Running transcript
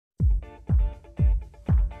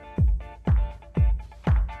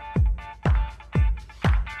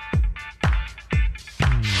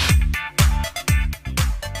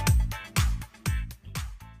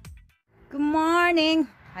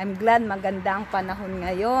I'm glad maganda ang panahon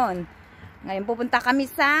ngayon. Ngayon pupunta kami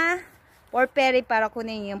sa Port Perry para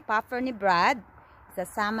kunin yung puffer ni Brad.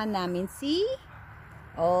 Sasama namin si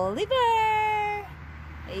Oliver.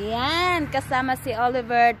 Ayan, kasama si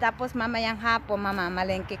Oliver. Tapos mamayang hapon,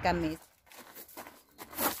 mamamalengke kami.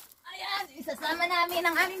 Ayan, isasama namin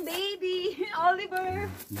ang aming baby, Oliver.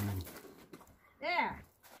 There.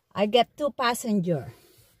 I get 2 passengers.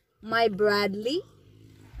 My Bradley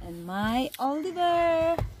and my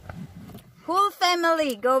Oliver. Whole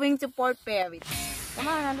family going to Port Perry. Come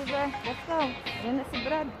on, Oliver. Let's go. Ayan na si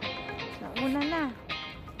Brad. Nauna na.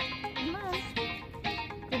 Come on.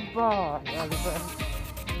 Goodbye, Oliver.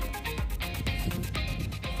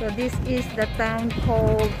 So this is the town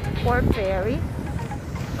called Port Perry.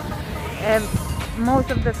 And most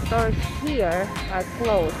of the stores here are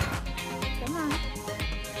closed. Come on.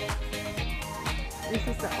 This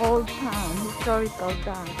is the old town, historical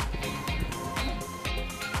town.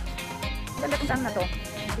 Ganda kung saan na to.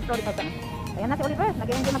 Historical town. Ayan na si Oliver.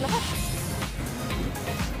 Nag-enjoy maglakad.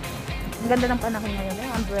 Ang ganda ng panahon ngayon. Eh.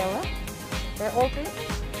 Umbrella. They're open.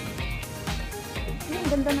 Ang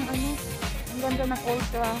ganda ng ano. Ang ganda ng old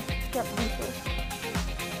shop dito.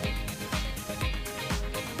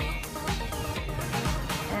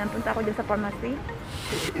 Ayan, punta ako dyan sa pharmacy.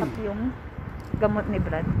 At yung gamot ni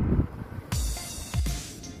Brad.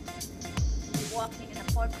 Walking in the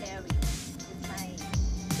Port Perry with my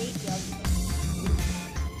baby Oliver.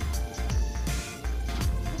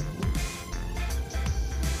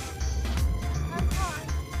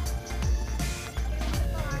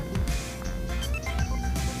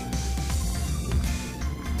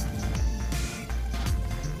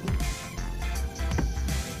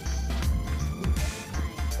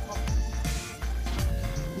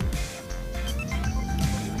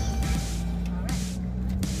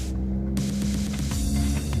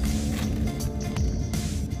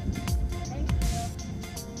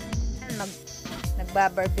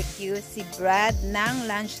 Nagbabarbecue si Brad ng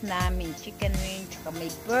lunch namin. Chicken wing, tsaka may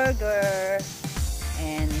burger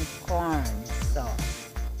and corn. So,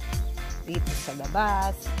 dito sa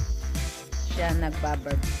labas, siya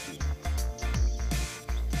nagbabarbecue.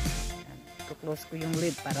 Close ko yung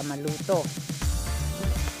lid para maluto.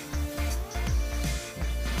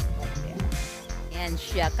 Yan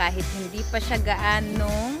siya. Kahit hindi pa siya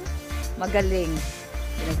gaano magaling,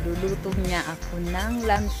 nagluluto niya ako ng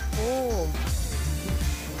lunch ko.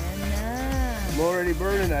 I'm already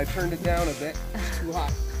burning. I turned it down a bit. It's too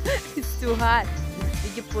hot. It's too hot.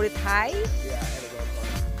 Did you put it high? Yeah, I had to go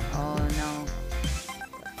high. Oh no.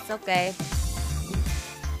 It's okay.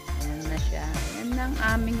 Ayan na siya. Ayan ang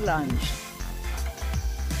aming lunch.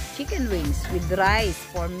 Chicken wings with rice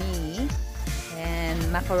for me and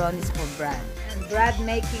macaronis for Brad. And Brad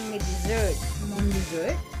making me dessert. Mom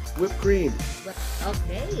dessert? Whipped cream.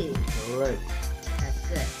 Okay. All right. That's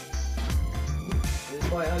good. This is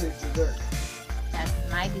my honey's dessert. That's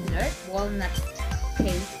my dessert, walnut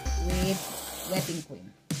cake with whipping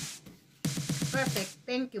cream. Perfect.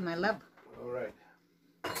 Thank you, my love. All right.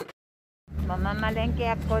 Mamamalengke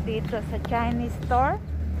ako dito sa Chinese store.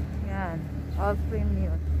 Yan. All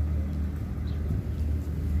premium.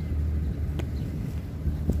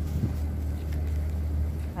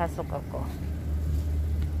 Pasok ako.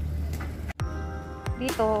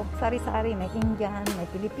 Dito, sari-sari. May Indian, may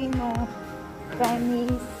Filipino,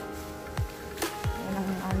 Chinese.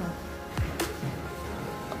 Ano.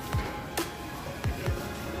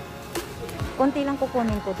 Konti lang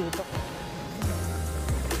kukunin ko dito.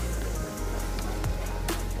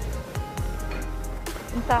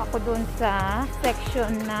 Punta ako dun sa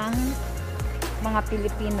section ng mga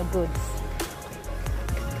Filipino goods.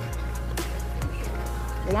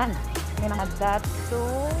 Ayan. May mga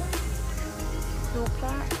dato,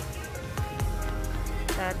 suka,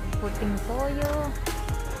 at puting toyo.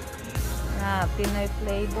 Pinoy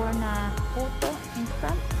flavor na puto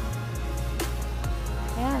instant.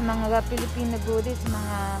 Ayan, mga Filipino goodies,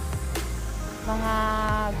 mga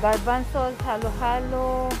garbanzos,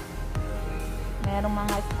 halo-halo. Merong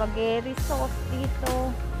mga spaghetti sauce dito.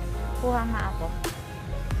 Kuha nga ako.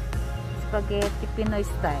 Spaghetti Pinoy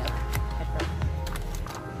style. Ito.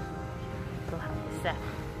 Kuha ko isa.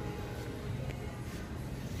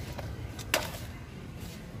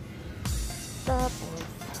 Tapos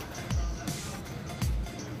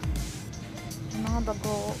mga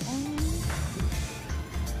bagoong.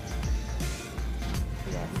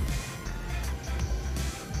 Yes.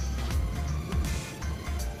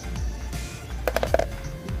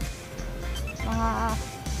 Mga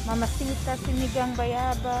mamasita, sinigang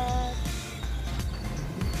bayabas.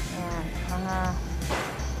 Ayan, mga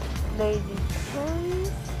ladies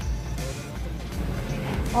choice.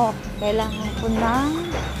 Oh, kailangan ko ng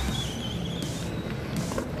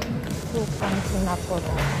sukang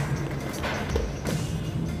sinapurat.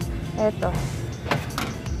 Eto.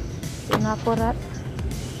 Sinapurat.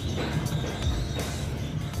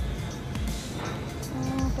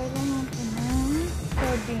 Oh, kailangan ko ng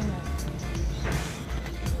sardinas.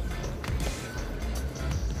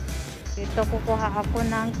 Dito kukuha ako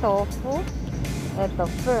ng tofu. Eto,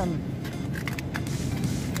 firm.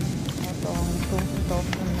 Ito ang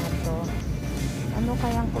tofu na to. Ano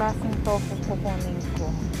kayang klaseng tofu kukunin ko?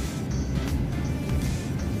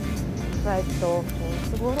 Fried tofu.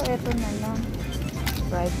 Siguro ito na lang.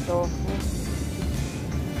 Fried tofu.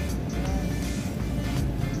 Ayan.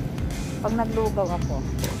 Pag naglugaw ako.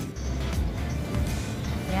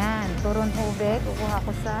 Yan. Turon ube. Kukuha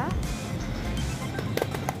ko sa.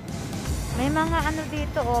 May mga ano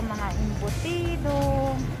dito mga embutido.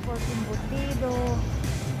 Pork embutido.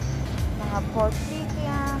 Mga pork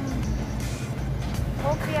tikiam.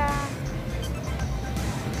 Opia.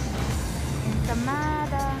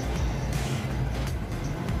 Ensamada.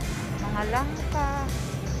 Mga langka.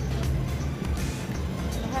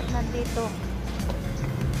 Lahat nandito.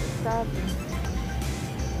 Sabi.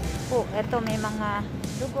 Oh, eto may mga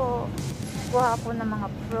dugo. Kuha ako ng mga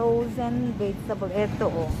frozen vegetable. Eto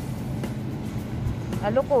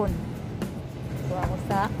alukon. Kuha ko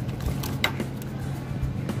sa.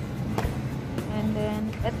 And then,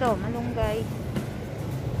 eto, malunggay.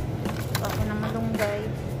 Kuha ko ng malunggay.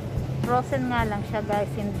 Frozen nga lang siya guys.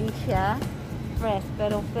 Hindi siya fresh.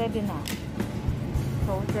 Pero pwede na.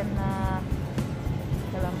 Frozen na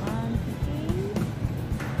calamansi.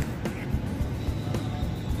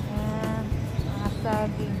 And, mga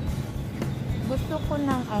saging. Gusto ko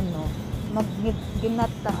ng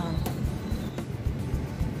ginataan.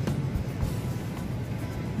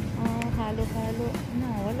 Halo-halo. No,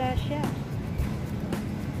 wala siya.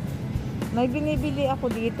 May binibili ako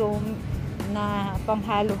dito na pang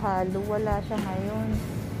halo-halo. Wala siya ngayon.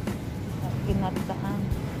 Ginataan.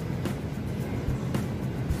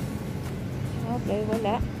 Okay,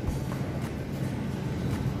 wala.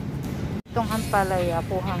 Itong ampalaya,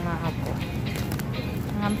 kuha nga ako.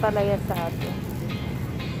 Ang ampalaya sa atin.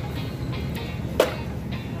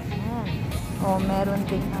 Ayan. Oh, meron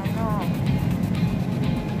ding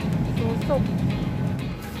susok.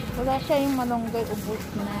 Wala siya yung malunggay, ubos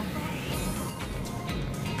na.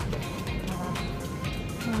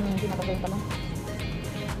 Hindi nakagay pa lang.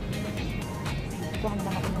 Kuha mo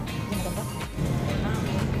lang ako ng maganda.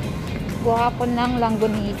 Kuha ko ng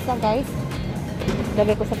langgonisa guys.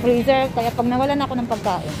 Lagay ko sa freezer. Kaya pag nawalan ako ng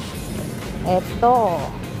pagkain. Eto.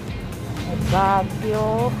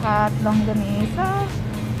 Baguio hot longganisa.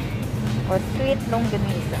 Or sweet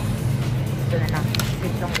longganisa. Ito na lang.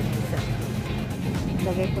 Sweet longganisa.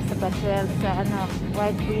 Lagay ko sa baswel sa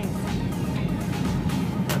white beans.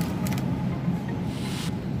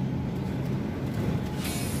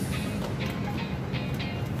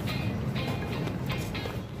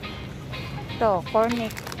 Ito,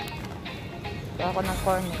 cornic. Ito ako ng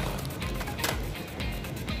cornic.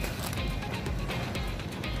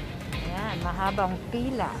 Ayan, mahabang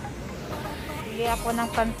pila. Pili ako ng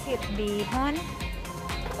pansit bihon.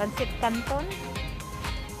 Pansit canton.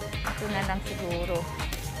 Ito na lang siguro.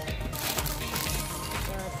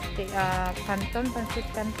 Canton, pansit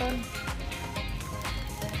canton.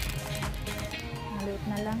 Maliit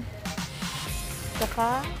na lang.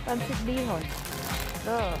 Saka pansit bihon.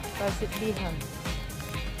 Ito, pansit bihon.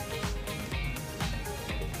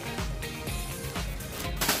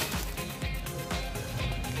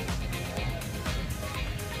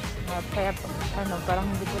 Kaya parang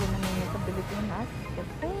hindi ko rin namin sa Pilipinas.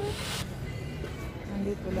 Kasi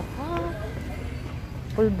nandito lahat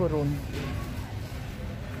pulburon.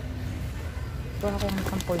 Ito ako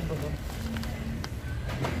ng pulburon.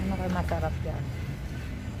 Ano kayo masarap yan?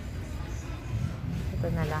 Ito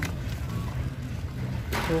na lang.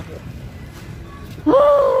 Sugo.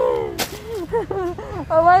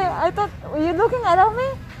 Oh, why? I thought, were you looking around me?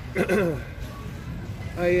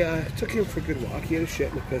 I took him for a good walk. He had a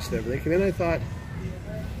shit and a piss and everything. And then I thought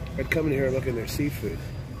I'd come in here and look in their seafood.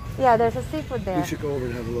 Yeah, there's a seafood there. We should go over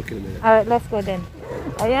and have a look in a minute. Alright, let's go then.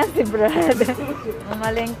 Ayan si Brad.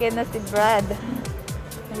 Mamalengke na si Brad.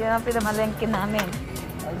 Ayan ang pinamalengke namin.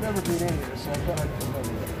 I've never been in here, so I thought I'd come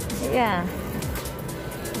over. Yeah.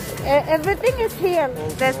 Everything is here.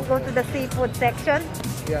 Let's go to the seafood section.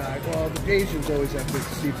 Yeah, well, the Asians always have good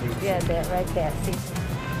seafood. Yeah, there, right there. Seafood.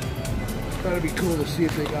 Thought it'd be cool to see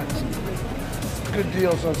if they got some good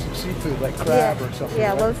deals on some seafood, like crab or something.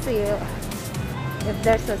 Yeah, like we'll see if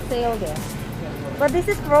there's a sale there. But this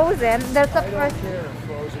is frozen. There's a I don't care if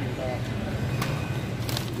frozen or not.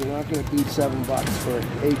 You're not gonna beat $7 for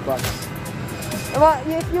 $8. Well,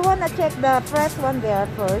 if you wanna check the fresh one there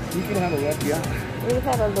first, You can have a look, yeah. we'll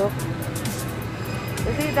have a look.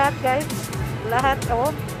 You see that, guys? Lahat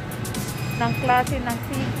ng klase ng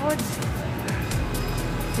seafood.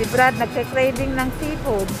 Si Brad nagka-craving ng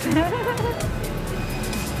seafood. I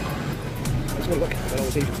just wanna look. I don't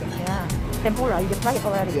see anything. Yeah. Tempura, you just try it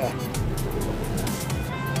already. Yeah.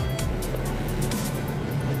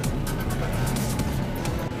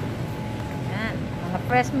 Yan. Mga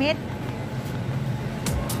fresh meat.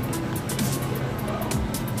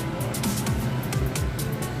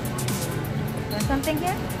 Want something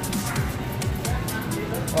here?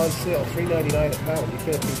 On sale, $3.99 a pound. You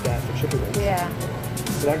can't beat that for chicken wings. Yeah.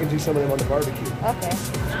 But I can do some of them on the barbecue. Okay.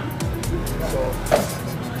 So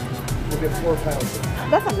we'll get 4 pounds.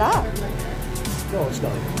 That's a lot. No, it's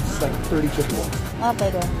not. It's like 30 chicken wings. Okay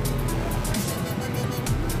then.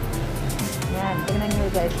 Yan, tingnan nyo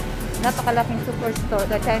guys. Napakalaking superstore,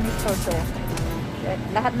 the Chinese store to.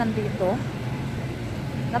 Lahat nandito.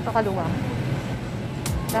 Napakaluwang.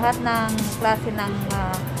 Lahat ng klase ng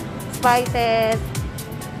spices,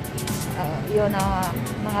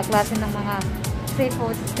 mga klase ng mga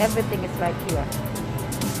seafoods, everything is right here.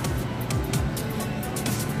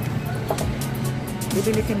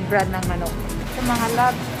 Bibili si Brad ng manok. Sa mga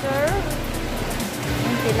lobster,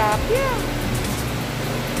 yung tilapia.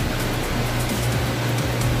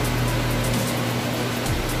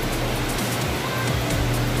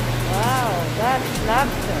 Wow, that's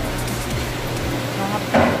lobster. Mga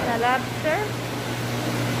fresh na lobster.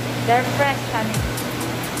 They're fresh, honey.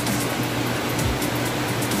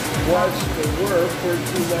 They were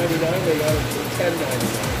 $13.99. They got it for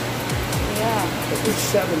 $10.99. Yeah. But there's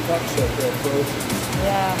 $7 out there frozen.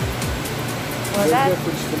 Yeah. Well, No that's...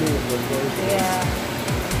 difference to me if they're frozen. Yeah.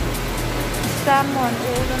 Salmon.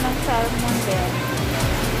 Ulo ng salmon din.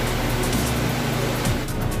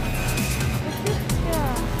 Pusit siya.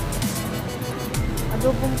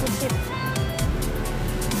 Adobong pusit.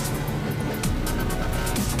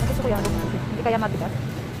 Gusto ko yung adobong pusit. Hindi kaya mabigat.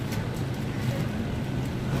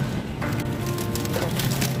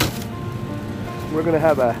 We're gonna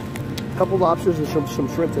have a couple lobsters and some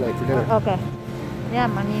shrimp tonight for dinner. Okay.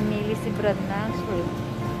 Yan, mamimili si Brad ng shrimp.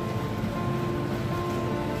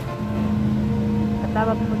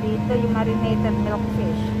 Katawag mo dito yung marinated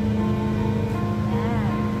milkfish.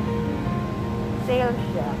 Yan. Sale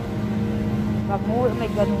siya.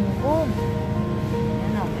 May ganunggong.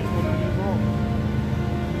 Yan o, may ganunggong.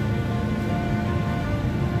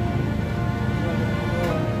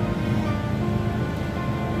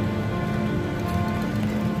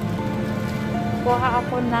 Kuha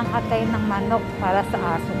ako ng atay ng manok para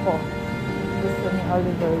sa aso ko. Gusto ni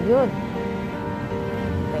Oliver yun.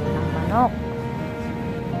 Atay ng manok.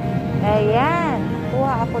 Ayan.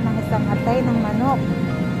 Kuha ako ng isang atay ng manok.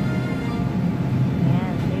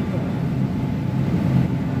 Ayan. Dito.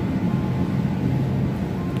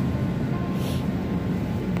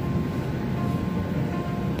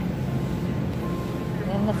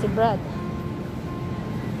 Ayan na si Brad.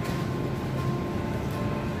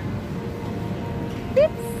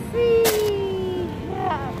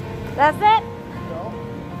 Yeah. That's it?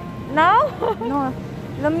 No? No?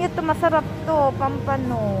 Alam niyo ito, masarap to.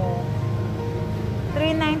 Pampano.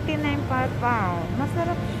 $3.99 per pound.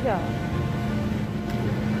 Masarap siya.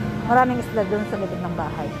 Maraming isla dun sa likod ng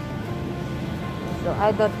bahay. So,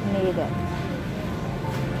 I don't need it.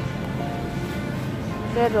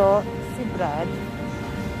 Pero, si Brad,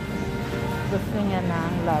 gusto niya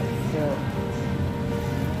ng lobster.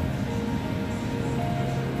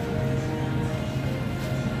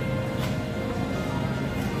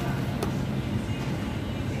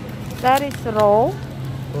 That is raw.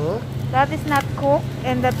 Huh? That is not cooked,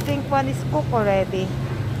 and the pink one is cooked already.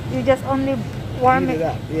 You just only warm Heat it. it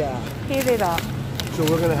up, yeah. Heat it up. So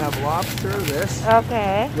we're gonna have lobster, this.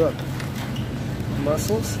 Okay. Look.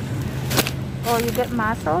 Mussels. Oh, you get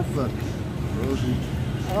mussels? Look. Rosy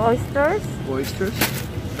Oysters? oysters.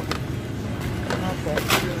 Okay.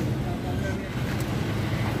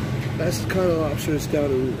 That's the kind of lobster that's down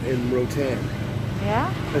in Rotan.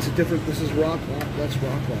 Yeah? That's a different, this is rock lobster. That's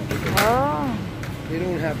rock lobster. Oh. They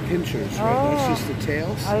don't have pinchers, right? That's just the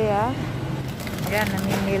tails. Oh, yeah? Ayan,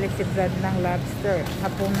 namimili si Brad ng lobster.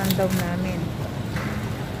 Hapunan daw namin.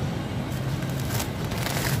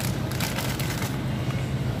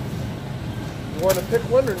 You want to pick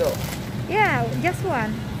one or no? Yeah, just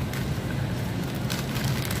one.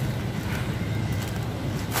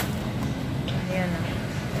 Ayan na.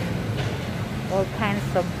 All kinds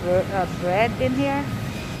of bread in here.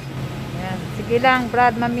 Ayan. Sige lang,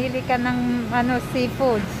 Brad, mamili ka ng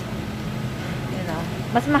seafoods. You know.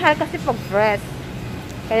 Mas mahal kasi pag fresh.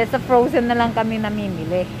 Kaya sa frozen na lang kami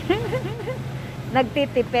namimili.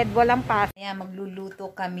 Nagtitipid, walang pas. Kaya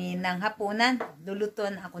magluluto kami ng hapunan.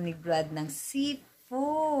 Lulutuan ako ni Brad ng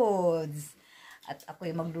seafoods. At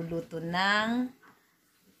ako yung magluluto ng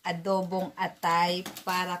adobong atay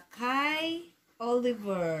para kay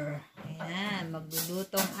Oliver. Ayan,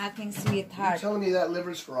 magluluto ang aking sweetheart. You telling me that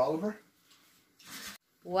liver's for Oliver?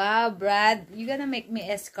 Wow, Brad, you gonna make me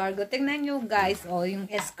escargot. Tingnan nyo guys, oh, yung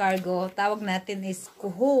escargot, tawag natin is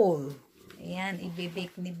kuhol. Ayan,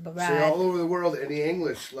 ibibake ni Brad. So all over the world, and the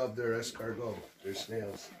English love their escargot, their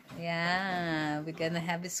snails. Yeah, we're gonna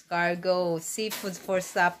have escargot, seafood for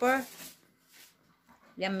supper.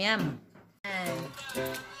 Yum, yum.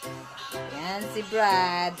 Ayan si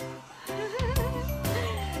Brad.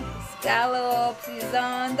 Scallops is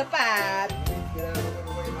on the pot.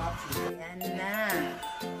 Ayan na.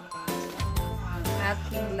 Ang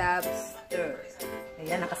aking lobster.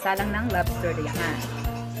 Ayan, nakasalang ng lobster. Ayan.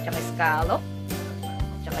 Tsaka scallop.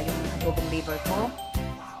 Tsaka yung adobong liver ko.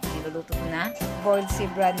 Niluluto ko na. Boiled si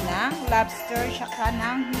Brad na lobster. Tsaka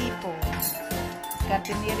ng hipon.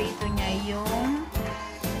 Pinirito niya yung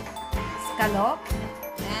scallop.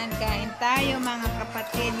 Ayan, kain tayo mga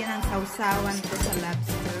kapatid. Yan ang sausawan ko sa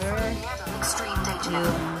lobster.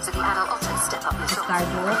 Yung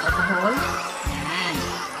escargot at whole. Ayan.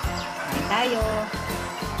 Kain tayo.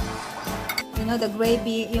 You know, the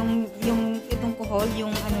gravy, yung itong kuhol,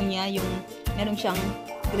 yung ano niya, yung meron siyang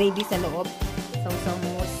gravy sa loob. Sausaw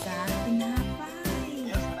mo sa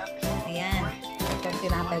tinapay. Ayan. Ito ang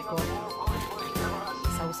tinapay ko.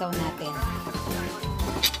 Sausaw natin.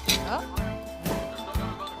 Oh.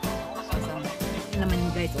 Sausaw natin. Ito naman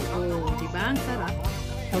yung guys. Oh, diba? Ang sarap.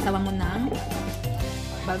 Sausawan mo ng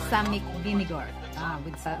balsamic vinegar.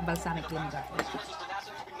 With balsamic vinegar.